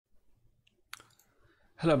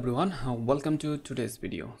Hello everyone, welcome to today's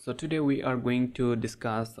video. So today we are going to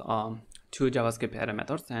discuss two JavaScript array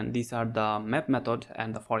methods, and these are the map method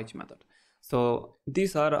and the ForEach method. So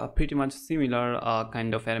these are pretty much similar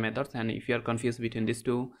kind of array methods, and if you are confused between these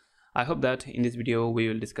two, I hope that in this video we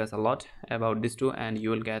will discuss a lot about these two and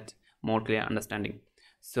you will get more clear understanding.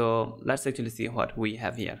 So let's actually see what we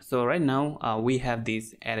have here. So right now we have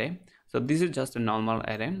this array. So this is just a normal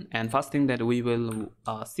array, and first thing that we will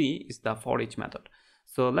see is the ForEach method.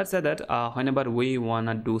 So let's say that whenever we want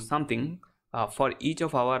to do something for each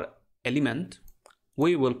of our element,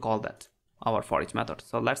 we will call that our ForEach method.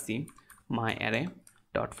 So let's see my array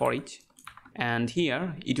dot ForEach, and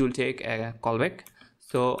here it will take a callback.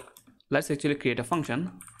 So let's actually create a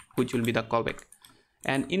function which will be the callback,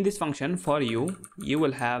 and in this function for you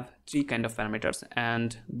will have three kind of parameters,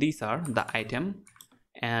 and these are the item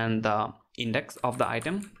and the index of the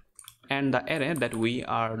item and the array that we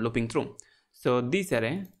are looping through. So this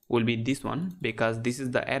array will be this one because this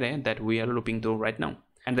is the array that we are looping through right now,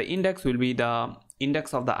 and the index will be the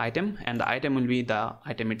index of the item, and the item will be the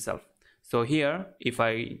item itself. So here if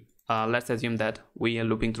I let's assume that we are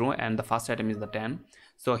looping through and the first item is the 10.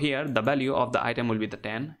 So here the value of the item will be the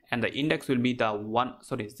 10 and the index will be the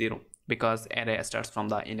 0 because array starts from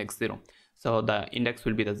the index 0. So the index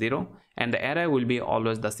will be the 0 and the array will be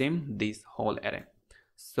always the same, this whole array.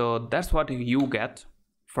 So that's what you get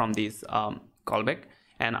from this callback,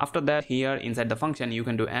 and after that here inside the function you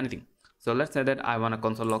can do anything. So let's say that I want to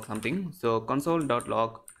console log something. So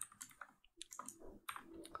console.log,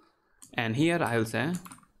 and here I will say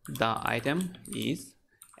the item is,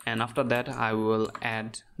 and after that I will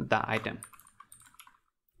add the item.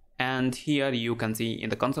 And here you can see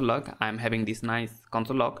in the console log I'm having this nice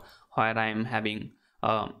console log where I am having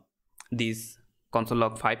this console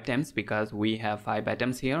log 5 times because we have 5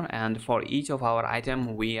 items here, and for each of our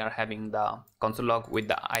item we are having the console log with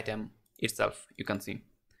the item itself. You can see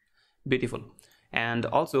beautiful. And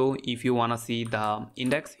also if you want to see the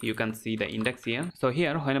index, you can see the index here. So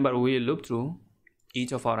here whenever we loop through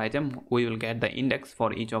each of our item, we will get the index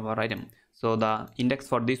for each of our item. So the index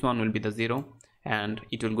for this one will be the 0, and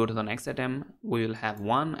it will go to the next item, we will have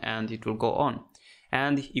 1, and it will go on.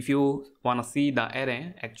 And if you want to see the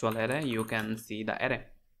array, actual array, you can see the array.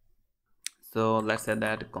 So let's say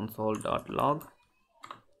that console.log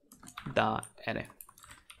the array,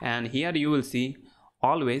 and here you will see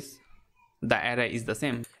always the array is the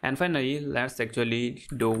same. And finally let's actually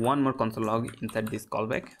do one more console log inside this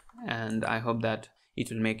callback, and I hope that it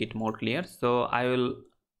will make it more clear. So I will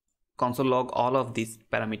console log all of these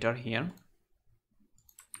parameter here,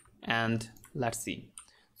 and let's see.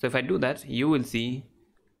 So if I do that, you will see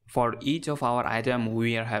for each of our item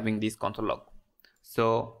we are having this console log.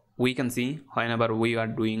 So we can see whenever we are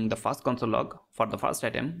doing the first console log for the first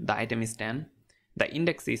item, the item is 10, the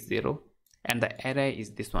index is 0, and the array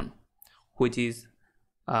is this one, which is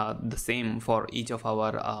the same for each of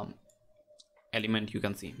our element. You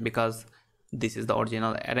can see because this is the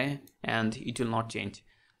original array and it will not change.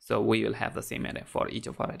 So we will have the same array for each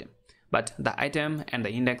of our item, but the item and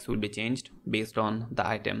the index will be changed based on the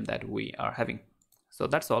item that we are having. So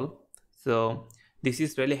that's all. So this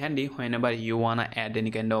is really handy whenever you want to add any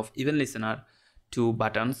kind of event listener to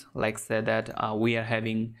buttons. Like say that we are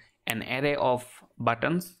having an array of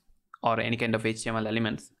buttons or any kind of HTML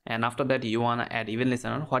elements, and after that you want to add event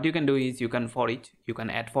listener. What you can do is you can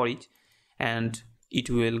add for each, and it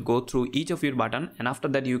will go through each of your button, and after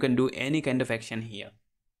that you can do any kind of action here.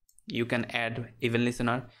 You can add event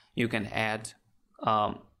listener, you can add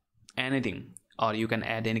anything, or you can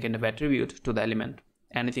add any kind of attribute to the element,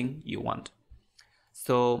 anything you want.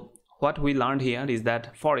 So what we learned here is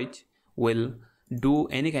that ForEach will do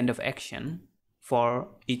any kind of action for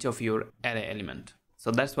each of your array element. So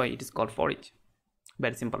that's why it is called ForEach.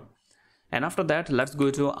 Very simple. And after that let's go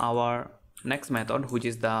to our next method, which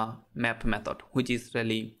is the map method, which is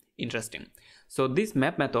really interesting. So this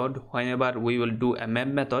map method, whenever we will do a map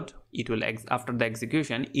method, it will after the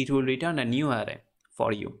execution it will return a new array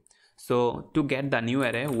for you. So to get the new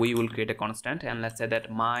array we will create a constant, and let's say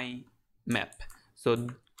that my map. So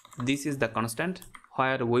this is the constant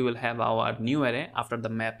where we will have our new array after the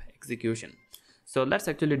map execution. So let's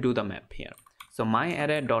actually do the map here. So my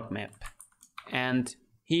array dot map, and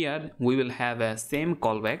here we will have a same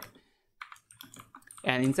callback,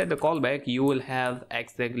 and inside the callback you will have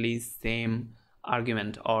exactly same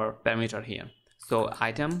argument or parameter here. So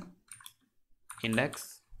item,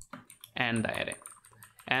 index, and the array,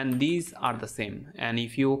 and these are the same. And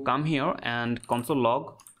if you come here and console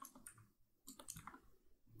log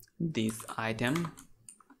this item,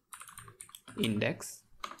 index,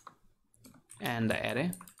 and the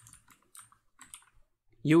array,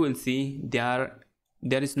 you will see there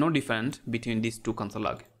is no difference between these two console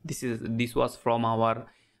log. This was from our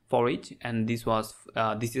ForEach, and this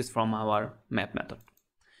is from our map method.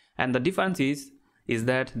 And the difference is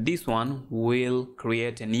that this one will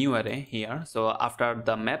create a new array here. So after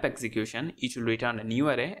the map execution, it will return a new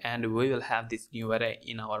array, and we will have this new array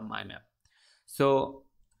in our my map. So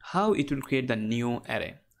how it will create the new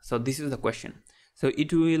array? So this is the question. So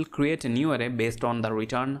it will create a new array based on the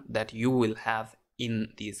return that you will have in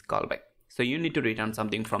this callback. So you need to return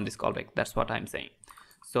something from this callback. That's what I'm saying.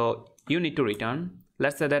 So you need to return,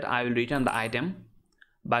 let's say that I will return the item,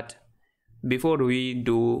 but before we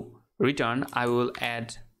do return, I will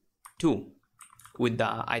add 2 with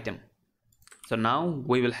the item. So now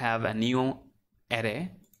we will have a new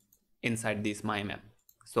array inside this my map.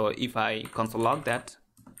 So if I console log that,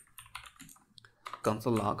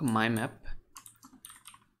 console log my map,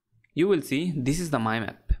 you will see this is the my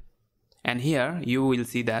map, and here you will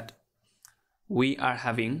see that we are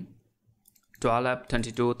having 12,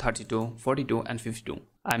 22, 32, 42 and 52.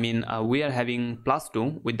 I mean we are having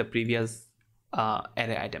 +2 with the previous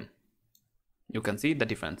array item. You can see the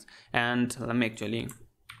difference. And let me actually,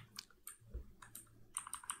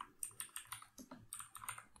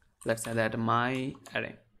 let's say that my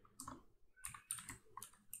array,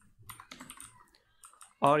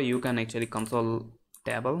 or you can actually console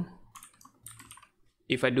table.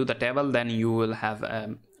 If I do the table, then you will have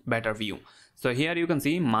a better view. So here you can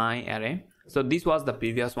see my array. So this was the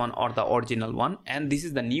previous one, or the original one, and this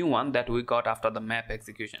is the new one that we got after the map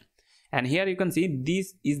execution. And here you can see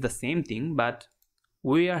this is the same thing, but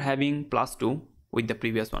we are having +2 with the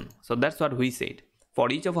previous one. So that's what we said.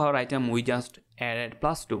 For each of our item, we just added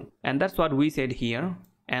 +2, and that's what we said here.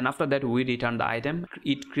 And after that, we returned the item.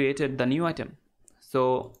 It created the new item.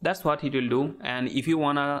 So that's what it will do. And if you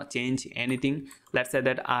wanna change anything, let's say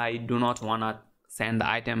that I do not wanna send the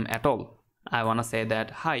item at all, I wanna say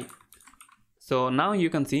that hi. So now you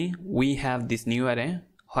can see we have this new array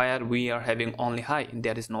where we are having only hi.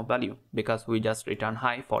 There is no value because we just return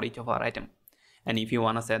hi for each of our item. And if you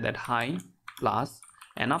wanna say that hi plus,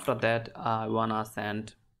 and after that I wanna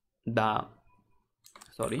send the,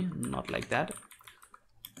 sorry, not like that,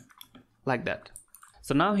 like that.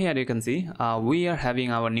 So now here you can see we are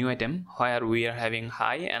having our new item where we are having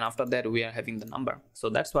hi, and after that we are having the number. So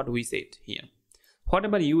that's what we said here.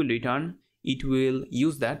 Whatever you will return, it will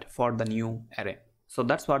use that for the new array. So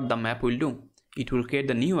that's what the map will do. It will create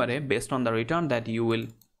the new array based on the return that you will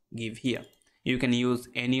give here. You can use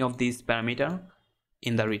any of these parameter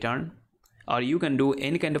in the return, or you can do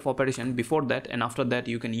any kind of operation before that, and after that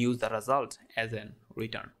you can use the result as a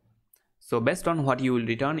return. So based on what you will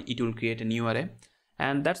return, it will create a new array.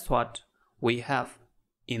 And that's what we have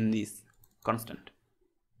in this constant.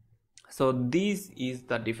 So this is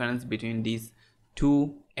the difference between these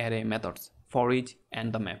two array methods, ForEach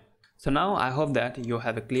and the map. So now I hope that you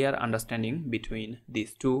have a clear understanding between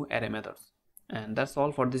these two array methods. And that's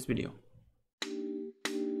all for this video.